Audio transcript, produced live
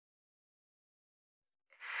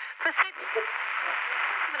For 7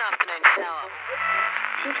 afternoon shower.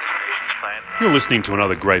 You're listening to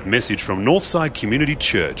another great message from Northside Community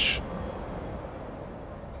Church.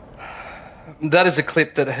 That is a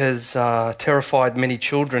clip that has terrified many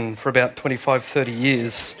children for about 25, 30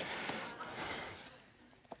 years.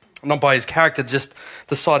 Not by his character, just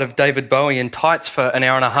the sight of David Bowie in tights for an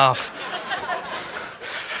hour and a half.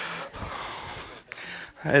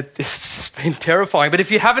 It's just been terrifying. But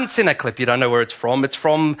if you haven't seen that clip, you don't know where it's from. It's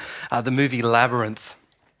from the movie Labyrinth.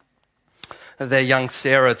 Their young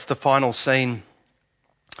Sarah, it's the final scene.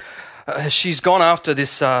 She's gone after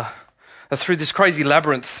this, through this crazy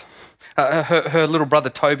labyrinth. Her little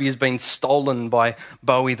brother Toby has been stolen by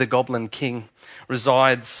Bowie, the Goblin King,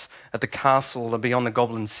 resides at the castle beyond the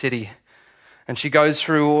Goblin City. And she goes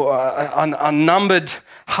through unnumbered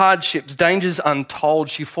hardships, dangers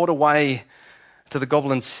untold. She fought away to the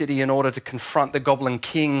Goblin City in order to confront the Goblin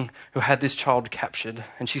King who had this child captured.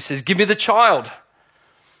 And she says, "Give me the child."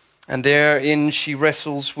 And therein she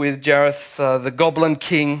wrestles with Jareth, the Goblin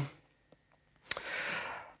King,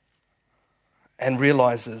 and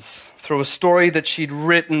realizes through a story that she'd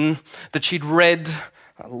written, that she'd read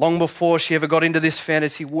long before she ever got into this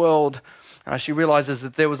fantasy world, she realizes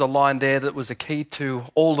that there was a line there that was a key to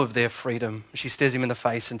all of their freedom. She stares him in the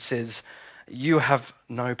face and says, "You have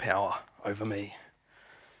no power over me."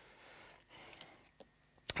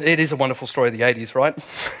 It is a wonderful story of the 80s, right?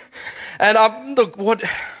 And look, what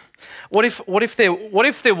if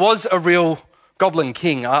there was a real Goblin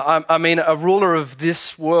King? I mean, a ruler of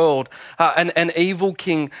this world, an evil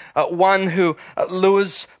king, one who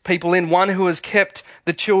lures people in, one who has kept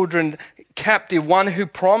the children captive, one who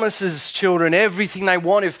promises children everything they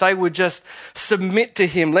want if they would just submit to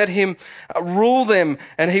him, let him rule them,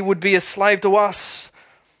 and he would be a slave to us.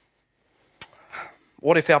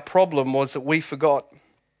 What if our problem was that we forgot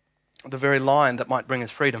the very line that might bring us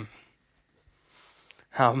freedom?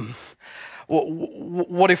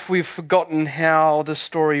 What if we've forgotten how the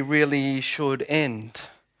story really should end?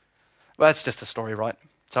 Well, that's just a story, right?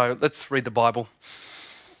 So let's read the Bible.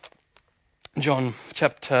 John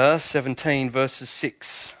chapter 17, verses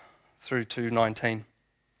 6 through to 19.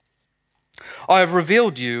 "I have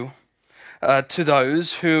revealed you to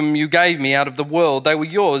those whom you gave me out of the world. They were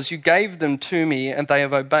yours. You gave them to me, and they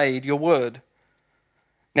have obeyed your word.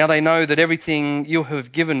 Now they know that everything you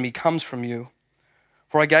have given me comes from you.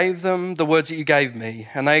 For I gave them the words that you gave me,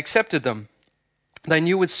 and they accepted them. They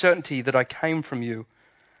knew with certainty that I came from you,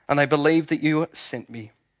 and they believed that you sent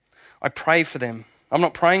me. I pray for them. I'm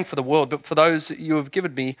not praying for the world, but for those that you have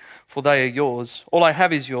given me, for they are yours. All I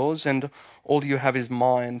have is yours, and all you have is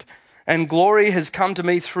mine. And glory has come to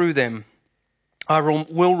me through them. I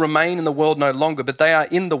will remain in the world no longer, but they are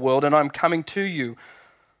in the world, and I'm coming to you.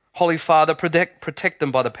 Holy Father, protect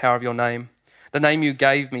them by the power of your name, the name you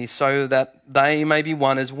gave me, so that they may be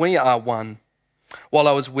one as we are one. While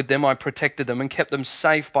I was with them, I protected them and kept them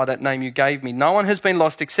safe by that name you gave me. No one has been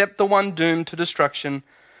lost except the one doomed to destruction,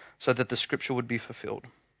 so that the scripture would be fulfilled.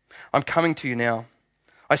 I'm coming to you now.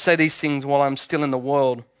 I say these things while I'm still in the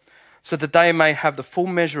world, so that they may have the full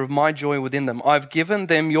measure of my joy within them. I've given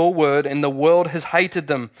them your word, and the world has hated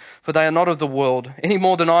them, for they are not of the world, any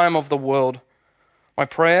more than I am of the world. My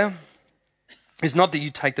prayer is not that you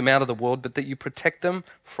take them out of the world, but that you protect them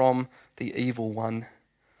from the evil one.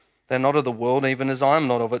 They're not of the world, even as I am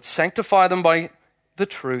not of it. Sanctify them by the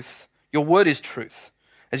truth. Your word is truth.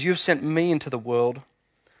 As you have sent me into the world,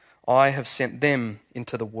 I have sent them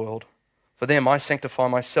into the world. For them I sanctify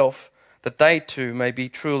myself, that they too may be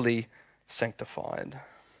truly sanctified."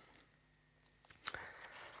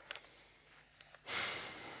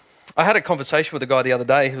 I had a conversation with a guy the other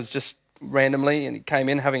day who was just randomly, and he came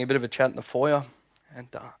in having a bit of a chat in the foyer, and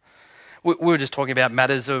we were just talking about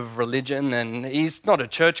matters of religion, and he's not a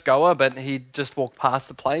churchgoer, but he just walked past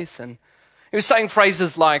the place, and he was saying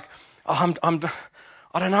phrases like, I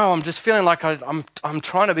don't know, I'm just feeling like I'm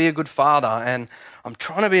trying to be a good father, and I'm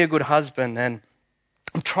trying to be a good husband, and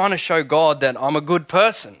I'm trying to show God that I'm a good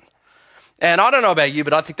person. And I don't know about you,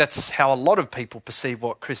 but I think that's how a lot of people perceive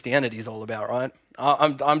what Christianity is all about, right?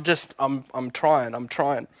 I'm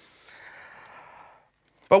trying.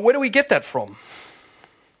 But where do we get that from?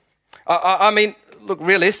 I mean, look,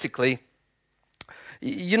 realistically,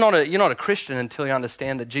 you're not a Christian until you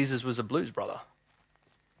understand that Jesus was a blues brother.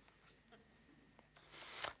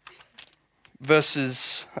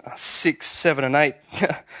 Verses 6, 7, and 8.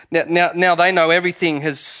 Now they know everything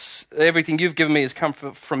you've given me has come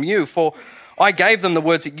from you. For I gave them the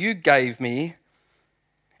words that you gave me,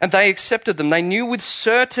 and they accepted them. They knew with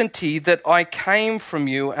certainty that I came from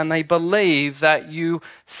you, and they believe that you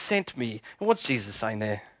sent me. And what's Jesus saying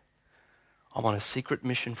there? I'm on a secret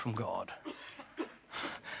mission from God.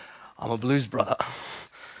 I'm a blues brother.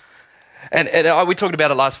 And we talked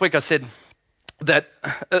about it last week. I said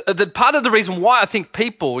that part of the reason why I think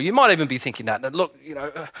people, you might even be thinking that look,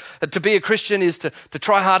 to be a Christian is to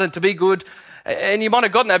try hard and to be good. And you might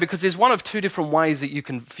have gotten that because there's one of two different ways that you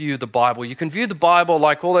can view the Bible. You can view the Bible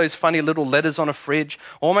like all those funny little letters on a fridge,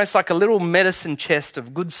 almost like a little medicine chest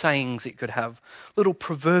of good sayings that you could have, little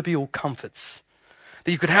proverbial comforts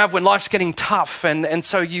that you could have when life's getting tough. And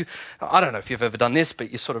so I don't know if you've ever done this,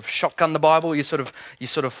 but you sort of shotgun the Bible, you sort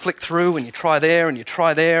of flick through and you try there and you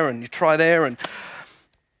try there and you try there and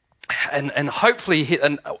hopefully you hit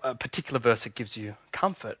a particular verse that gives you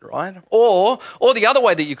comfort, right? Or the other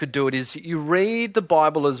way that you could do it is you read the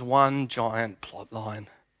Bible as one giant plot line,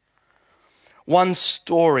 one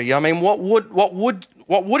story. I mean, what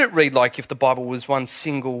would it read like if the Bible was one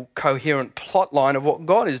single coherent plot line of what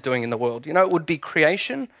God is doing in the world? It would be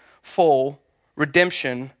creation, fall,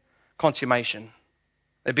 redemption, consummation.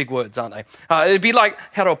 They're big words, aren't they? It'd be like,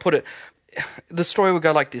 how do I put it? The story would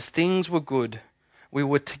go like this. Things were good. We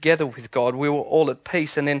were together with God. We were all at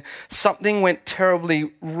peace. And then something went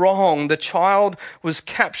terribly wrong. The child was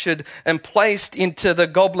captured and placed into the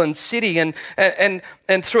goblin city. And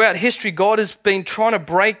throughout history, God has been trying to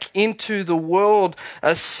break into the world,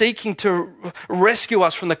 seeking to rescue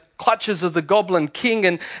us from the clutches of the goblin king.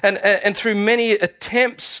 And through many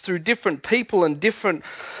attempts, through different people and different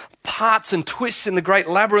parts and twists in the great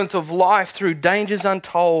labyrinth of life, through dangers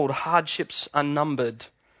untold, hardships unnumbered,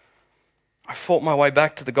 I fought my way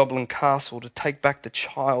back to the Goblin Castle to take back the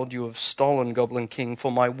child you have stolen, Goblin King,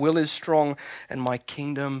 for my will is strong and my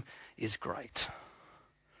kingdom is great.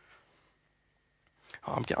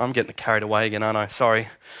 Oh, I'm getting carried away again, aren't I? Sorry.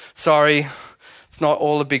 It's not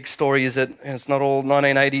all a big story, is it? It's not all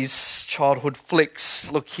 1980s childhood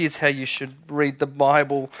flicks. Look, here's how you should read the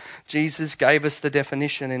Bible. Jesus gave us the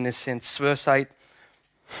definition in this sense. Verse 8.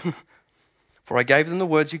 For I gave them the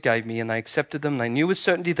words you gave me, and they accepted them. They knew with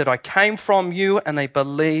certainty that I came from you, and they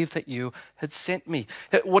believed that you had sent me.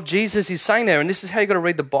 What Jesus is saying there, and this is how you've got to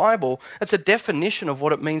read the Bible, it's a definition of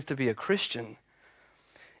what it means to be a Christian,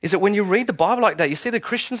 is that when you read the Bible like that, you see the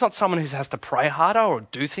Christian's not someone who has to pray harder or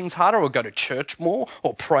do things harder or go to church more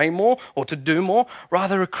or pray more or to do more.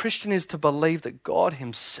 Rather, a Christian is to believe that God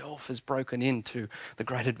himself has broken into the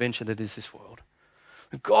great adventure that is this world.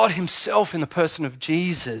 God himself in the person of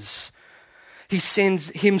Jesus. He sends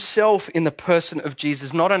himself in the person of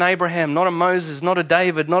Jesus, not an Abraham, not a Moses, not a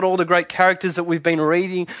David, not all the great characters that we've been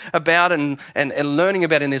reading about and learning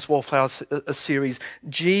about in this Wallflowers series.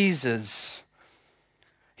 Jesus,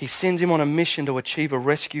 he sends him on a mission to achieve a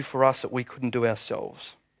rescue for us that we couldn't do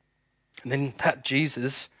ourselves. And then that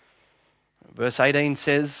Jesus, verse 18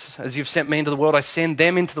 says, as you've sent me into the world, I send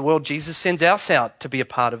them into the world. Jesus sends us out to be a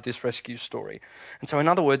part of this rescue story. And so in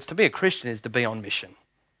other words, to be a Christian is to be on mission.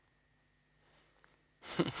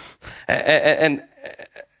 And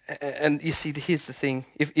you see, here's the thing.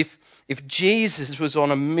 If Jesus was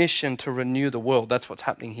on a mission to renew the world, that's what's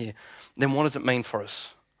happening here, then what does it mean for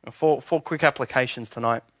us? Four quick applications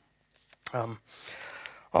tonight.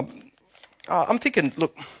 I'm thinking,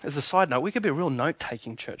 look, as a side note, we could be a real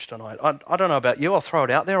note-taking church tonight. I don't know about you. I'll throw it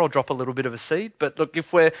out there. I'll drop a little bit of a seed. But look,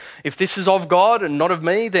 if this is of God and not of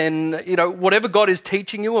me, then, whatever God is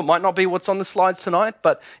teaching you, it might not be what's on the slides tonight.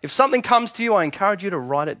 But if something comes to you, I encourage you to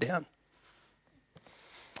write it down.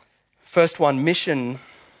 First one, mission.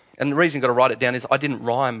 And the reason you've got to write it down is I didn't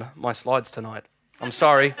rhyme my slides tonight. I'm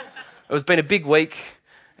sorry. It's been a big week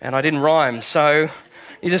and I didn't rhyme. So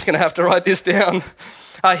you're just going to have to write this down.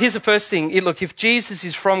 Here's the first thing. Look, if Jesus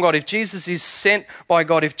is from God, if Jesus is sent by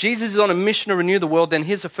God, if Jesus is on a mission to renew the world, then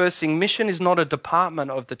here's the first thing. Mission is not a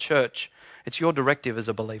department of the church. It's your directive as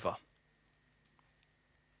a believer.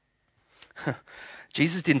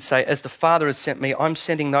 Jesus didn't say, as the Father has sent me, I'm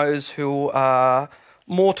sending those who are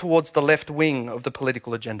more towards the left wing of the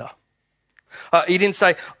political agenda. He didn't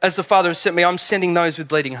say, as the Father has sent me, I'm sending those with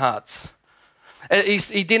bleeding hearts.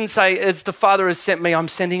 He didn't say, as the Father has sent me, I'm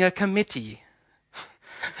sending a committee.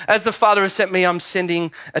 As the Father has sent me, I'm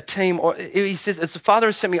sending a team. Or he says, as the Father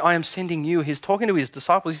has sent me, I am sending you. He's talking to his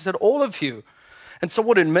disciples. He said, all of you. And so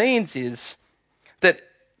what it means is that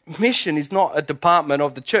mission is not a department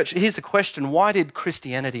of the church. Here's the question. Why did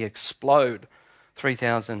Christianity explode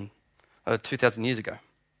 2,000 years ago?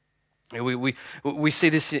 We see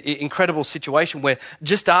this incredible situation where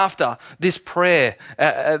just after this prayer,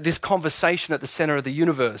 this conversation at the center of the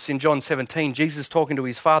universe in John 17, Jesus talking to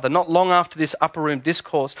his Father, not long after this upper room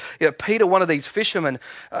discourse, Peter, one of these fishermen,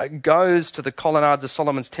 goes to the colonnades of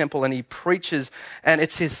Solomon's temple and he preaches, and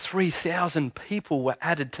it says 3,000 people were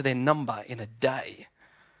added to their number in a day.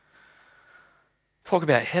 Talk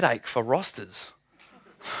about headache for rosters.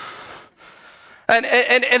 And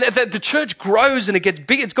the church grows and it gets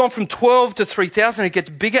big. It's gone from 12 to 3,000. It gets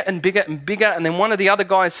bigger and bigger and bigger. And then one of the other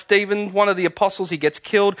guys, Stephen, one of the apostles, he gets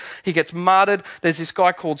killed. He gets martyred. There's this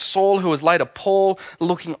guy called Saul who was later Paul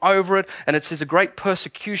looking over it. And it says a great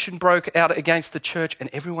persecution broke out against the church and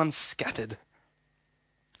everyone's scattered.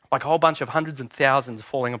 Like a whole bunch of hundreds and thousands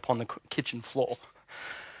falling upon the kitchen floor.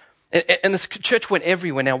 And the church went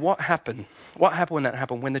everywhere. Now, what happened? What happened when that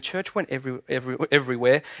happened? When the church went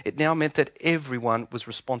everywhere, it now meant that everyone was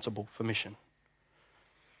responsible for mission.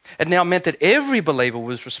 It now meant that every believer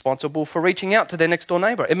was responsible for reaching out to their next door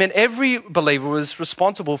neighbor. It meant every believer was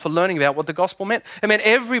responsible for learning about what the gospel meant. It meant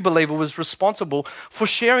every believer was responsible for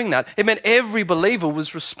sharing that. It meant every believer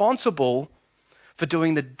was responsible for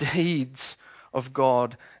doing the deeds of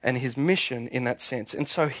God and his mission in that sense. And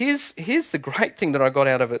so here's the great thing that I got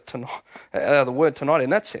out of it tonight, out of the word tonight in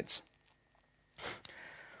that sense.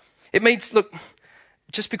 It means, look,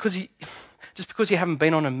 just because you haven't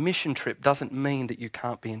been on a mission trip doesn't mean that you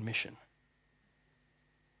can't be in mission.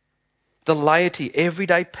 The laity,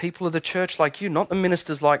 everyday people of the church like you, not the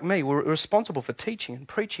ministers like me, we're responsible for teaching and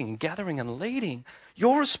preaching and gathering and leading.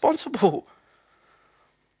 You're responsible.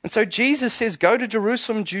 And so Jesus says, go to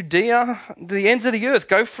Jerusalem, Judea, the ends of the earth.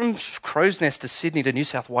 Go from Crow's Nest to Sydney to New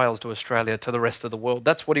South Wales to Australia to the rest of the world.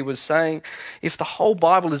 That's what he was saying. If the whole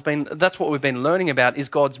Bible that's what we've been learning about is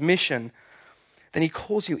God's mission, then he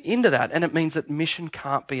calls you into that. And it means that mission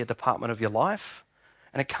can't be a department of your life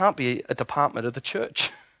and it can't be a department of the church.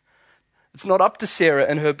 It's not up to Sarah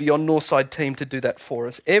and her Beyond Northside team to do that for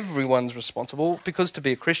us. Everyone's responsible because to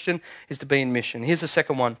be a Christian is to be in mission. Here's the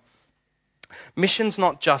second one. Mission's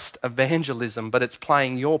not just evangelism, but it's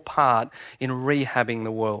playing your part in rehabbing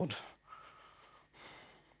the world.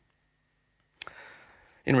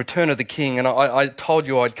 In Return of the King, and I told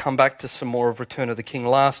you I'd come back to some more of Return of the King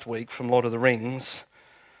last week from Lord of the Rings.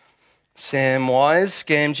 Samwise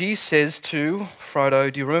Gamgee says to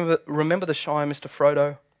Frodo, do you remember the Shire, Mr.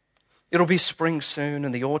 Frodo? It'll be spring soon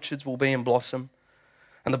and the orchards will be in blossom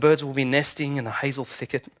and the birds will be nesting in the hazel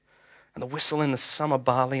thicket and the whistle in the summer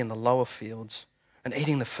barley in the lower fields, and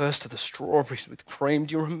eating the first of the strawberries with cream.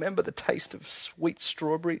 Do you remember the taste of sweet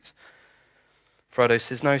strawberries? Frodo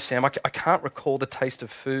says, no, Sam, I can't recall the taste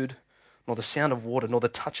of food, nor the sound of water, nor the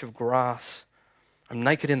touch of grass. I'm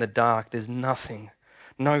naked in the dark. There's nothing,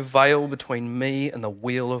 no veil between me and the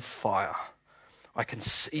wheel of fire. I can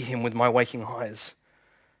see him with my waking eyes.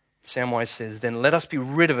 Samwise says, then let us be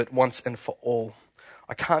rid of it once and for all.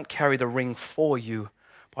 I can't carry the ring for you,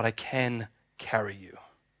 but I can carry you.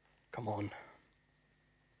 Come on.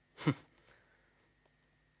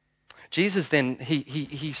 Jesus then,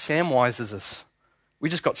 he Samwises us. We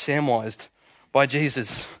just got Samwised by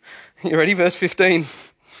Jesus. You ready? Verse 15.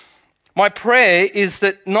 My prayer is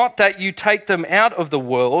that not that you take them out of the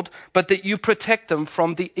world, but that you protect them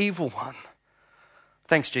from the evil one.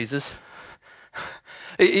 Thanks, Jesus.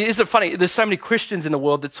 Isn't it funny? There's so many Christians in the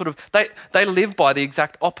world that sort of, they live by the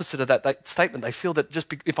exact opposite of that statement. They feel that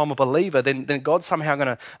just if I'm a believer, then God's somehow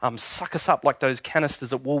going to suck us up like those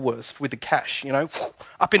canisters at Woolworths with the cash,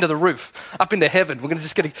 up into the roof, up into heaven. We're going to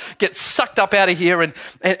just get sucked up out of here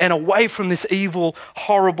and away from this evil,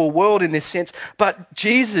 horrible world in this sense. But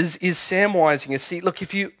Jesus is Samwising us. See, look,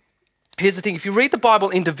 here's the thing, if you read the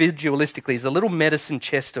Bible individualistically, it's a little medicine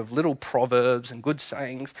chest of little proverbs and good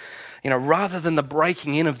sayings, rather than the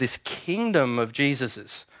breaking in of this kingdom of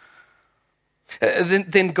Jesus's.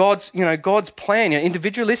 Then God's plan,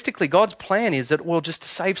 individualistically, God's plan is that, just to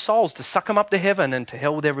save souls, to suck them up to heaven and to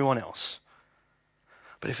hell with everyone else.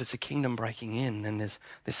 But if it's a kingdom breaking in, then there's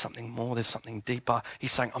something more, there's something deeper.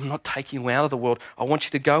 He's saying, I'm not taking you out of the world. I want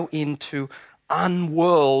you to go into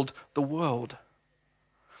unworld the world.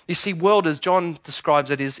 You see, world, as John describes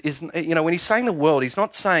it, is when he's saying the world, he's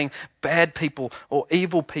not saying bad people or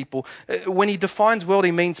evil people. When he defines world,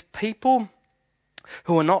 he means people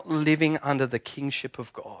who are not living under the kingship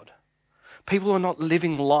of God. People who are not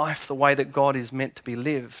living life the way that God is meant to be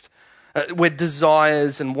lived, where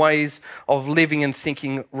desires and ways of living and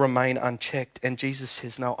thinking remain unchecked. And Jesus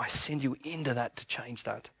says, no, I send you into that to change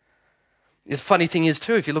that. The funny thing is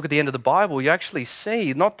too, if you look at the end of the Bible, you actually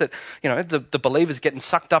see not that, the believers getting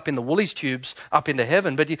sucked up in the Woolies tubes up into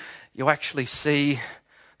heaven, but you actually see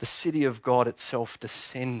the city of God itself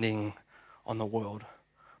descending on the world.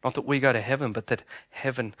 Not that we go to heaven, but that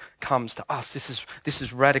heaven comes to us. This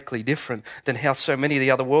is radically different than how so many of the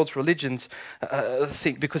other world's religions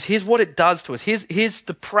think. Because here's what it does to us. Here's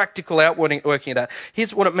the practical outworking of that.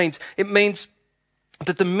 Here's what it means. It means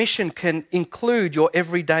that the mission can include your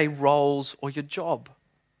everyday roles or your job.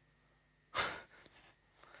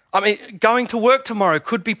 I mean, going to work tomorrow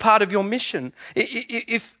could be part of your mission.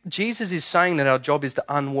 If Jesus is saying that our job is to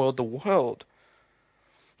unworld the world,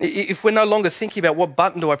 if we're no longer thinking about what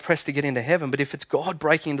button do I press to get into heaven, but if it's God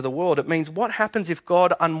breaking into the world, it means what happens if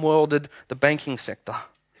God unworlded the banking sector?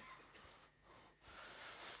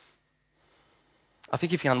 I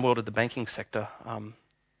think if you unworlded the banking sector,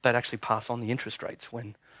 they'd actually pass on the interest rates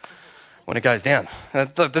when it goes down.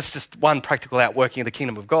 That's just one practical outworking of the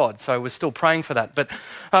kingdom of God. So we're still praying for that. But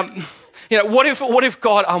what if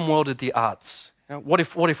God unworlded the arts? What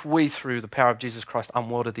if we, through the power of Jesus Christ,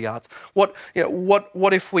 unworlded the arts? What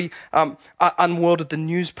if we unworlded the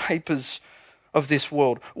newspapers of this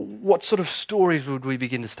world? What sort of stories would we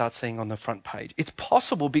begin to start seeing on the front page? It's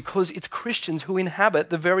possible because it's Christians who inhabit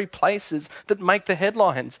the very places that make the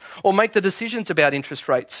headlines or make the decisions about interest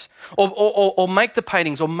rates or make the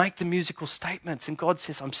paintings or make the musical statements. And God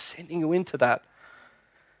says, I'm sending you into that.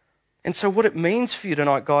 And so what it means for you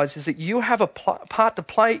tonight, guys, is that you have a part to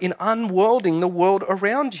play in unworlding the world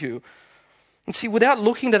around you. And see, without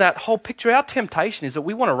looking to that whole picture, our temptation is that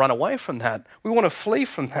we want to run away from that. We want to flee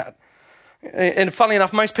from that. And funnily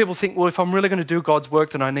enough, most people think, well, if I'm really going to do God's work,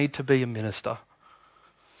 then I need to be a minister.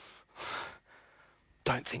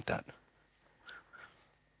 Don't think that.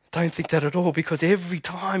 Don't think that at all, because every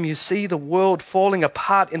time you see the world falling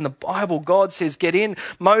apart in the Bible, God says, get in.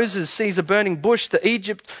 Moses sees a burning bush.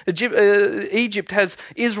 Egypt has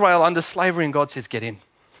Israel under slavery, and God says, get in.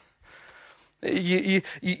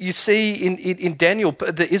 You see in Daniel,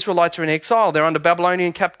 the Israelites are in exile. They're under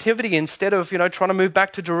Babylonian captivity. Instead of trying to move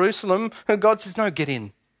back to Jerusalem, God says, no, get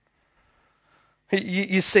in.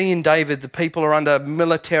 You see in David, the people are under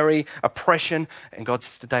military oppression, and God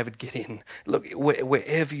says to David, get in. Look,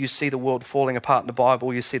 wherever you see the world falling apart in the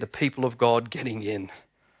Bible, you see the people of God getting in.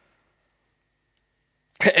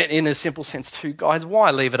 And in a simple sense too, guys,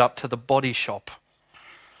 why leave it up to the body shop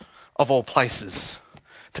of all places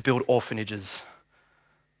to build orphanages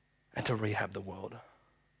and to rehab the world?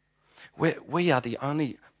 We are the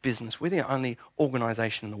only business, we're the only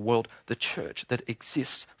organisation in the world, the church, that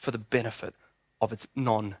exists for the benefit of its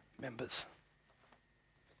non-members.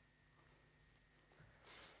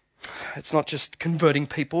 It's not just converting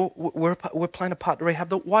people. We're playing a part to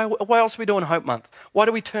rehab. Why else are we doing Hope Month? Why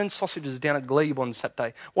do we turn sausages down at Glebe on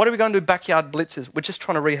Saturday? Why do we go and do backyard blitzes? We're just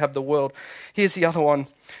trying to rehab the world. Here's the other one.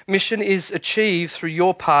 Mission is achieved through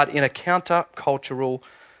your part in a counter-cultural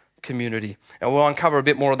community. And we'll uncover a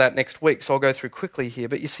bit more of that next week, so I'll go through quickly here.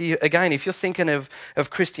 But you see, again, if you're thinking of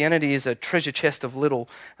Christianity as a treasure chest of little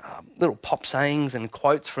pop sayings and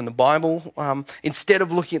quotes from the Bible, instead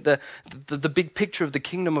of looking at the big picture of the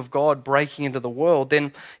kingdom of God breaking into the world,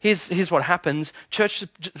 then here's what happens. Church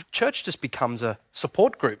just becomes a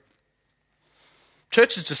support group.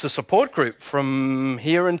 Church is just a support group from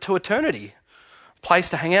here into eternity. A place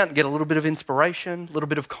to hang out and get a little bit of inspiration, a little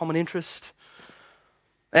bit of common interest.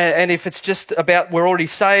 And if it's just about we're already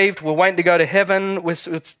saved, we're waiting to go to heaven,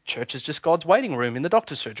 church is just God's waiting room in the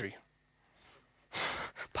doctor's surgery.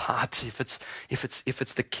 But if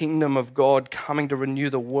it's the kingdom of God coming to renew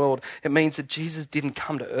the world, it means that Jesus didn't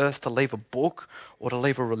come to earth to leave a book or to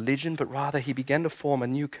leave a religion, but rather he began to form a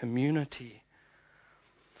new community.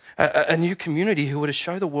 A new community who were to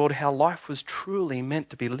show the world how life was truly meant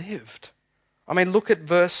to be lived. I mean, look at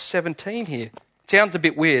verse 17 here. It sounds a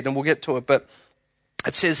bit weird, and we'll get to it, but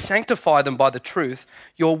it says, sanctify them by the truth.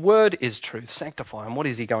 Your word is truth. Sanctify them. What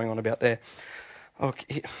is he going on about there? Look,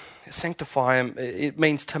 sanctify them. It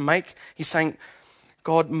means to make, he's saying,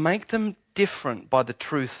 God, make them different by the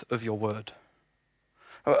truth of your word.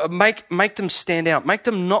 Make them stand out. Make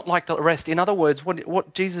them not like the rest. In other words,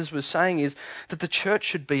 what Jesus was saying is that the church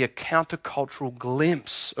should be a countercultural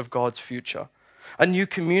glimpse of God's future. A new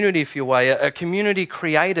community, if you will, a community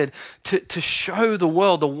created to show the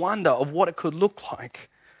world the wonder of what it could look like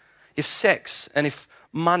if sex and if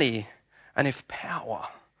money and if power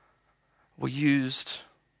were used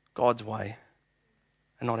God's way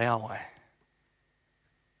and not our way.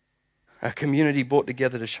 A community brought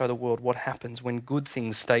together to show the world what happens when good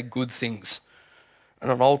things stay good things and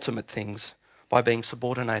not ultimate things by being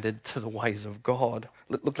subordinated to the ways of God.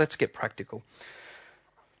 Look, let's get practical.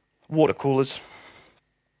 Water coolers.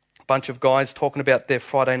 Bunch of guys talking about their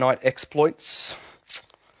Friday night exploits,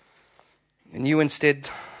 and you instead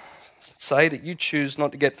say that you choose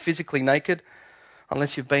not to get physically naked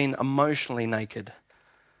unless you've been emotionally naked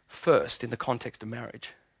first in the context of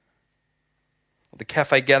marriage. The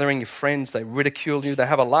cafe gathering, your friends, they ridicule you, they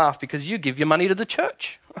have a laugh because you give your money to the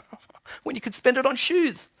church when you could spend it on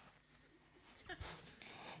shoes.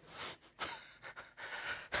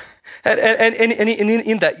 And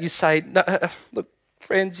in that you say, no, look,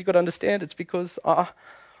 friends, you've got to understand it's because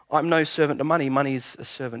I'm no servant to money. Money's a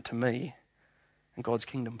servant to me and God's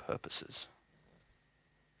kingdom purposes.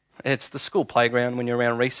 It's the school playground when you're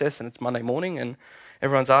around recess and it's Monday morning and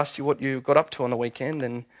everyone's asked you what you got up to on the weekend,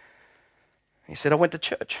 and you said, I went to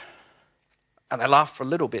church. And they laugh for a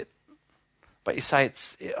little bit. But you say,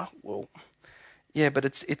 but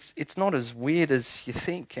it's not as weird as you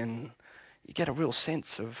think, and you get a real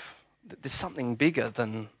sense of there's something bigger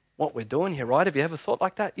than what we're doing here, right? Have you ever thought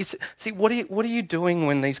like that? See, what are you doing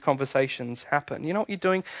when these conversations happen? You know what you're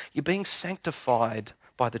doing? You're being sanctified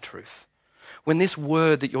by the truth. When this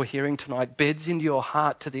word that you're hearing tonight beds into your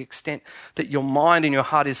heart to the extent that your mind and your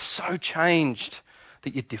heart is so changed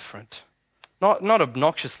that you're different. Not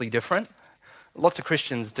obnoxiously different. Lots of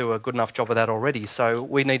Christians do a good enough job of that already, so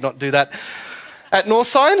we need not do that at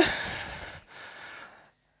Northside.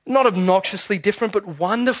 Not obnoxiously different, but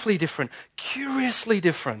wonderfully different, curiously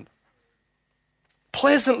different,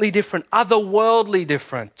 pleasantly different, otherworldly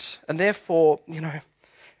different. And therefore,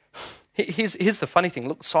 here's the funny thing.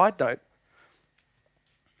 Look, side note.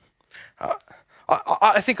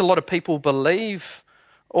 I think a lot of people believe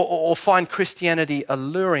or find Christianity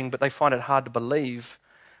alluring, but they find it hard to believe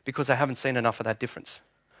because they haven't seen enough of that difference.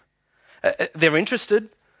 They're interested.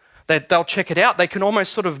 They'll check it out. They can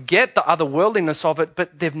almost sort of get the otherworldliness of it,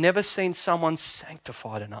 but they've never seen someone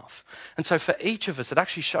sanctified enough. And so for each of us, it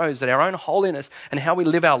actually shows that our own holiness and how we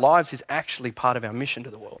live our lives is actually part of our mission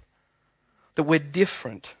to the world. That we're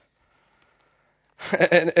different.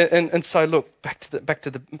 And so look, back to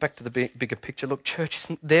the bigger picture. Look, church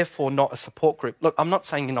is therefore not a support group. Look, I'm not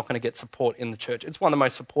saying you're not going to get support in the church. It's one of the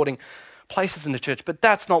most supporting places in the church, but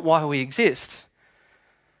that's not why we exist.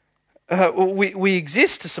 We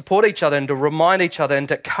exist to support each other and to remind each other and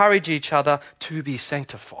to encourage each other to be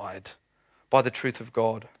sanctified by the truth of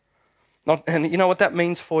God. And you know what that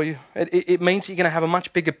means for you? It means you're going to have a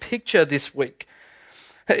much bigger picture this week.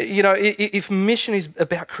 If mission is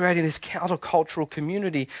about creating this countercultural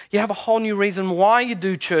community, you have a whole new reason why you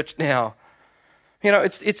do church now.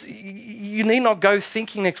 You need not go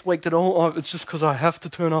thinking next week that, it's just because I have to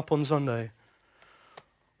turn up on Sunday.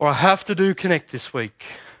 Or I have to do Connect this week.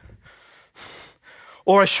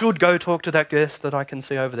 Or I should go talk to that guest that I can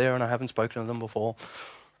see over there and I haven't spoken to them before.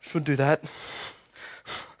 Should do that.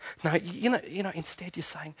 No, instead you're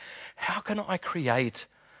saying, how can I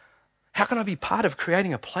be part of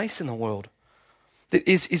creating a place in the world that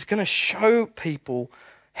is going to show people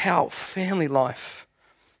how family life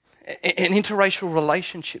and interracial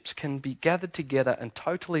relationships can be gathered together and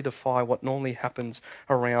totally defy what normally happens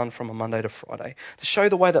around from a Monday to Friday. To show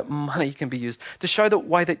the way that money can be used. To show the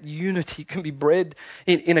way that unity can be bred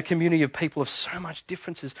in a community of people of so much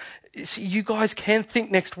differences. See, you guys can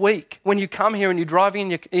think next week when you come here and you're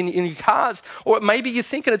driving in your cars. Or maybe you're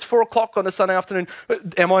thinking it's 4 o'clock on a Sunday afternoon.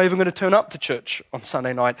 Am I even going to turn up to church on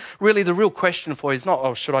Sunday night? Really, the real question for you is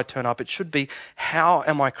not, should I turn up? It should be, how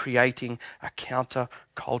am I creating a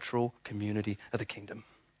counter-cultural community of the kingdom?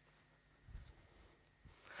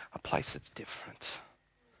 A place that's different.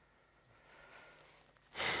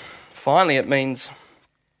 Finally, it means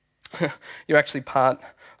you're actually part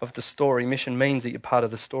of the story. Mission means that you're part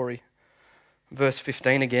of the story. Verse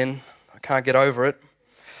 15 again, I can't get over it.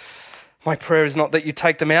 My prayer is not that you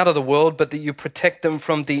take them out of the world, but that you protect them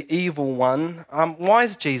from the evil one. Why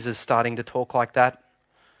is Jesus starting to talk like that?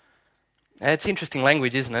 It's interesting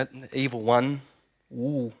language, isn't it? Evil one.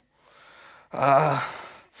 Ooh.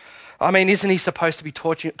 Isn't he supposed to be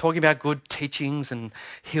talking about good teachings and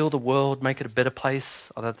heal the world, make it a better place?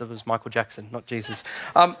 Oh, that was Michael Jackson, not Jesus.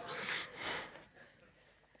 Why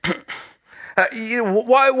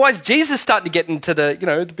is Jesus starting to get into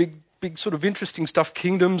the big sort of interesting stuff,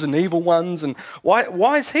 kingdoms and evil ones, and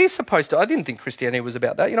why is he supposed to? I didn't think Christianity was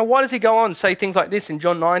about that. Why does he go on and say things like this in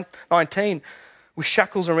John 9:19 with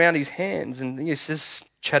shackles around his hands, and he says,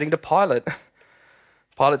 chatting to Pilate.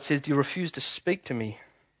 Pilate says, do you refuse to speak to me?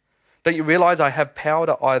 Don't you realize I have power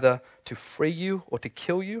to either to free you or to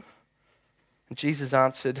kill you? And Jesus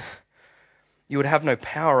answered, you would have no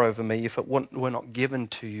power over me if it were not given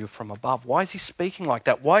to you from above. Why is he speaking like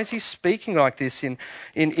that? Why is he speaking like this in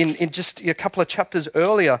just a couple of chapters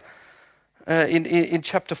earlier, in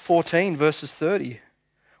chapter 14, verses 30,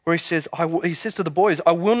 where he says to the boys,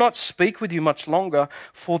 I will not speak with you much longer,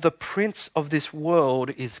 for the prince of this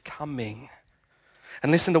world is coming.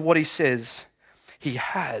 And listen to what he says. He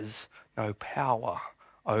has no power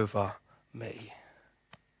over me.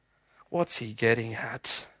 What's he getting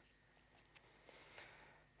at?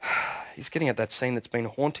 He's getting at that scene that's been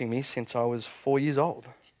haunting me since I was 4 years old.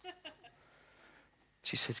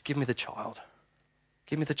 She says, give me the child.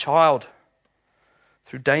 Give me the child.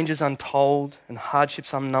 Through dangers untold and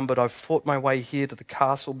hardships unnumbered, I've fought my way here to the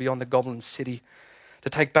castle beyond the goblin city to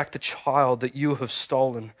take back the child that you have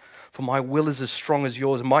stolen. For my will is as strong as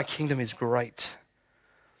yours, and my kingdom is great.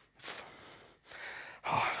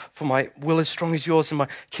 For my will is strong as yours, and my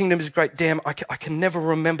kingdom is great. Damn, I can never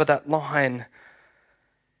remember that line.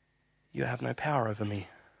 You have no power over me.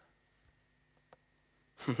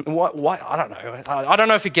 Why? I don't know. I don't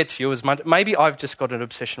know if it gets you as much. Maybe I've just got an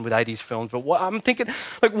obsession with 80s films, but I'm thinking,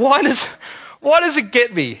 like, why does it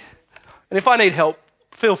get me? And if I need help,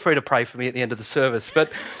 feel free to pray for me at the end of the service.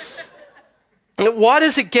 But why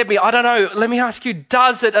does it get me? I don't know. Let me ask you,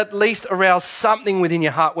 does it at least arouse something within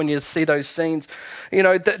your heart when you see those scenes? You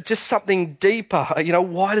know, just something deeper. You know,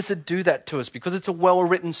 why does it do that to us? Because it's a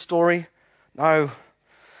well-written story? No.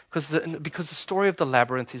 Because the story of the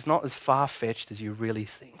labyrinth is not as far-fetched as you really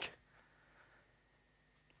think.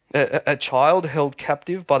 A child held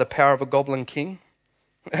captive by the power of a goblin king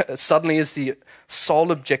suddenly is the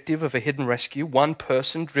sole objective of a hidden rescue. One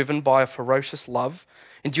person driven by a ferocious love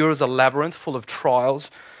endures a labyrinth full of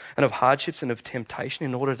trials and of hardships and of temptation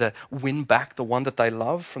in order to win back the one that they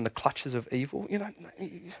love from the clutches of evil. You know,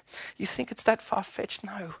 you think it's that far-fetched?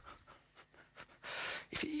 No.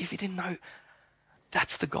 If you didn't know,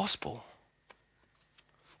 that's the gospel.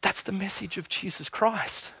 That's the message of Jesus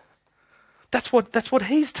Christ. That's what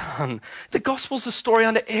he's done. The gospel's a story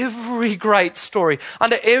under every great story,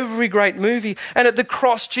 under every great movie. And at the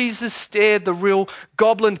cross, Jesus stared the real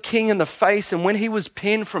goblin king in the face. And when he was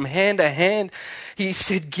pinned from hand to hand, he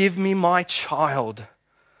said, "Give me my child,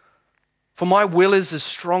 for my will is as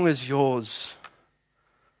strong as yours,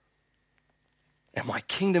 and my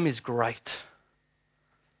kingdom is great."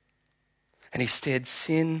 And he stared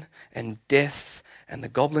sin and death and the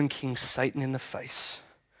goblin king Satan in the face.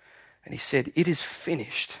 And he said, "It is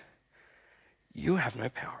finished. You have no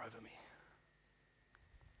power over me."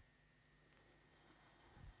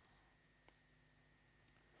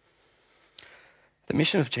 The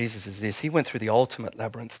mission of Jesus is this. He went through the ultimate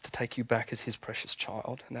labyrinth to take you back as his precious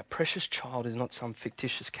child. And that precious child is not some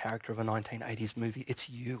fictitious character of a 1980s movie. It's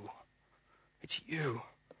you. It's you.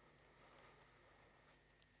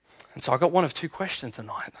 And so I got one of two questions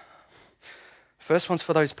tonight. First one's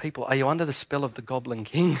for those people. Are you under the spell of the Goblin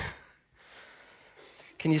King?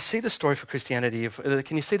 Can you see the story for Christianity?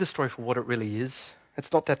 Can you see the story for what it really is?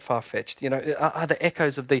 It's not that far-fetched. You know, are the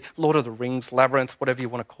echoes of the Lord of the Rings, labyrinth, whatever you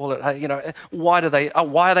want to call it, you know, why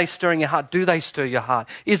are they stirring your heart? Do they stir your heart?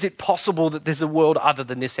 Is it possible that there's a world other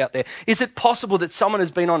than this out there? Is it possible that someone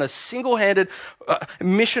has been on a single-handed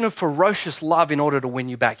mission of ferocious love in order to win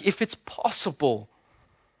you back? If it's possible,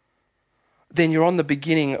 then you're on the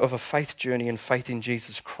beginning of a faith journey and faith in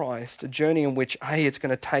Jesus Christ, a journey in which, it's going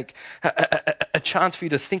to take a chance for you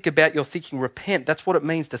to think about your thinking, repent. That's what it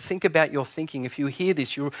means to think about your thinking. If you hear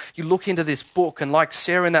this, you look into this book, and like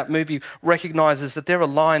Sarah in that movie, recognizes that there are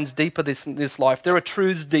lines deeper than this life. There are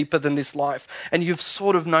truths deeper than this life, and you've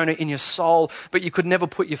sort of known it in your soul, but you could never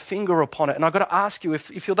put your finger upon it. And I've got to ask you,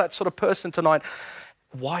 if you're that sort of person tonight,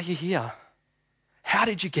 why are you here? How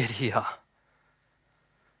did you get here?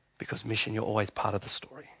 Because mission, you're always part of the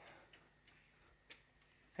story.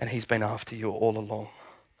 And he's been after you all along.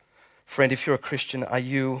 Friend, if you're a Christian, are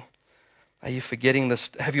you forgetting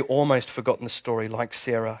this? Have you almost forgotten the story like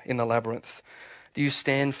Sarah in the labyrinth? Do you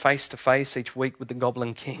stand face to face each week with the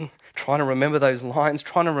Goblin King, trying to remember those lines,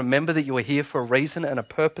 trying to remember that you were here for a reason and a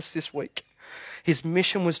purpose this week? His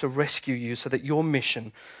mission was to rescue you so that your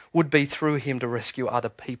mission would be through him to rescue other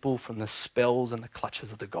people from the spells and the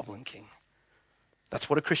clutches of the Goblin King. That's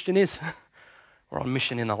what a Christian is. We're on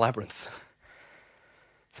mission in the labyrinth.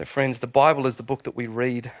 So friends, the Bible is the book that we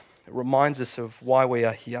read. It reminds us of why we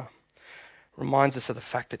are here. It reminds us of the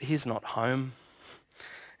fact that he's not home.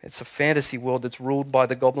 It's a fantasy world that's ruled by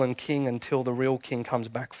the Goblin King until the real king comes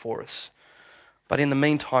back for us. But in the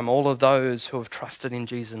meantime, all of those who have trusted in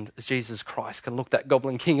Jesus Christ can look that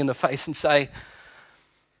Goblin King in the face and say,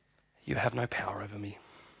 "You have no power over me."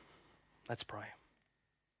 Let's pray.